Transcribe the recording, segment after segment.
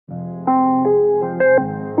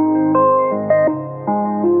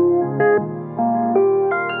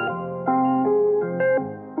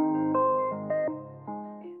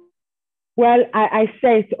Well, I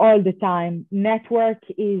say it all the time. Network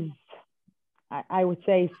is, I would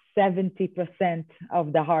say, 70%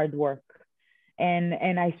 of the hard work.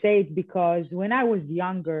 And I say it because when I was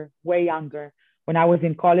younger, way younger, when I was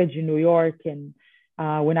in college in New York and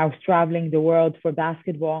when I was traveling the world for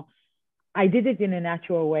basketball, I did it in a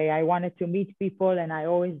natural way. I wanted to meet people and I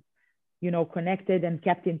always, connected and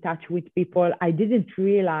kept in touch with people. I didn't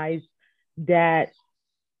realize that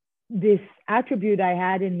this attribute I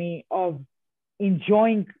had in me of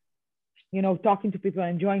enjoying, talking to people,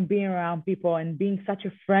 enjoying being around people and being such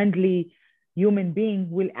a friendly human being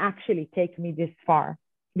will actually take me this far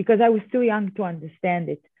because I was too young to understand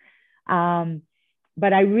it. Um,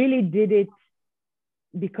 but I really did it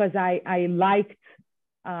because I liked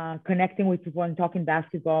connecting with people and talking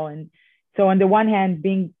basketball. And so on the one hand,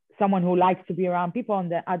 being someone who likes to be around people, on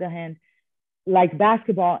the other hand, like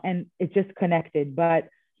basketball, and it just connected. But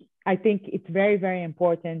I think it's very, very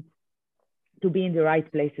important to be in the right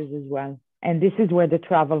places as well. And this is where the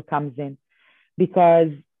travel comes in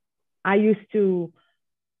because I used to,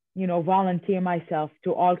 volunteer myself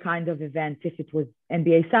to all kinds of events. If it was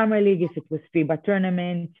NBA Summer League, if it was FIBA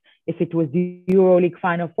tournament, if it was the EuroLeague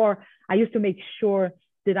Final Four, I used to make sure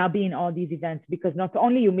that I'll be in all these events because not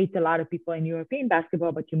only you meet a lot of people in European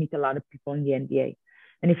basketball, but you meet a lot of people in the NBA.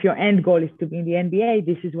 And if your end goal is to be in the NBA,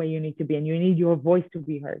 this is where you need to be. And you need your voice to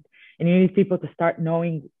be heard. And you need people to start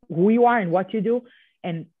knowing who you are and what you do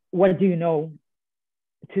and what do you know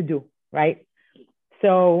to do, right?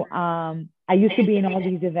 So I used to be in all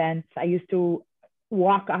these events. I used to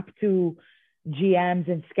walk up to GMs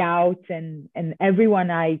and scouts and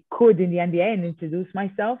everyone I could in the NBA and introduce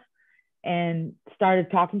myself and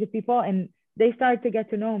started talking to people and they started to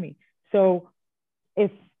get to know me. So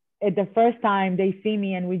if at the first time they see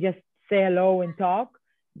me and we just say hello and talk,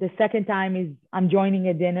 the second time is I'm joining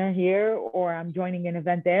a dinner here or I'm joining an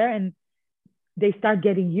event there and they start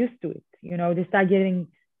getting used to it. They start getting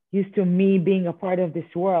used to me being a part of this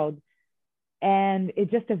world. And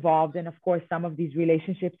it just evolved. And of course, some of these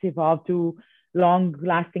relationships evolved to long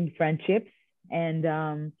lasting friendships. And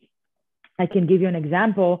I can give you an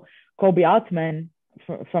example. Kobe Altman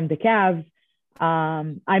from the Cavs.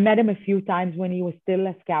 I met him a few times when he was still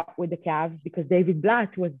a scout with the Cavs because David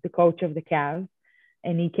Blatt was the coach of the Cavs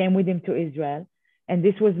and he came with him to Israel. And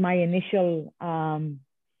this was my initial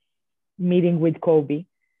meeting with Kobe.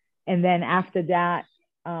 And then after that,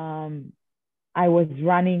 I was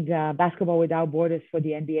running Basketball Without Borders for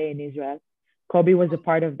the NBA in Israel. Kobe was a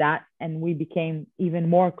part of that, and we became even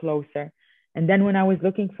more closer. And then when I was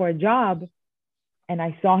looking for a job, and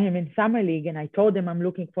I saw him in Summer League, and I told him I'm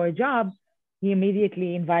looking for a job, he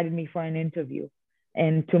immediately invited me for an interview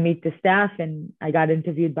and to meet the staff. And I got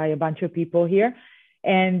interviewed by a bunch of people here.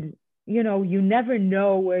 And, you never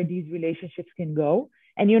know where these relationships can go.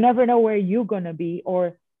 And you never know where you're going to be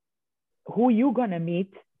or who you're going to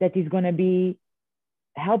meet that is going to be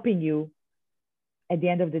helping you at the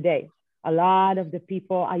end of the day. A lot of the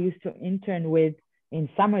people I used to intern with in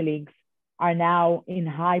summer leagues are now in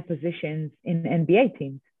high positions in NBA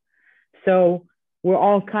teams. So we're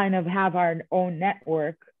all kind of have our own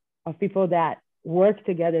network of people that worked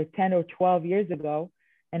together 10 or 12 years ago.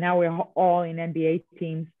 And now we're all in NBA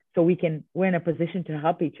teams. So we're in a position to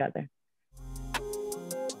help each other.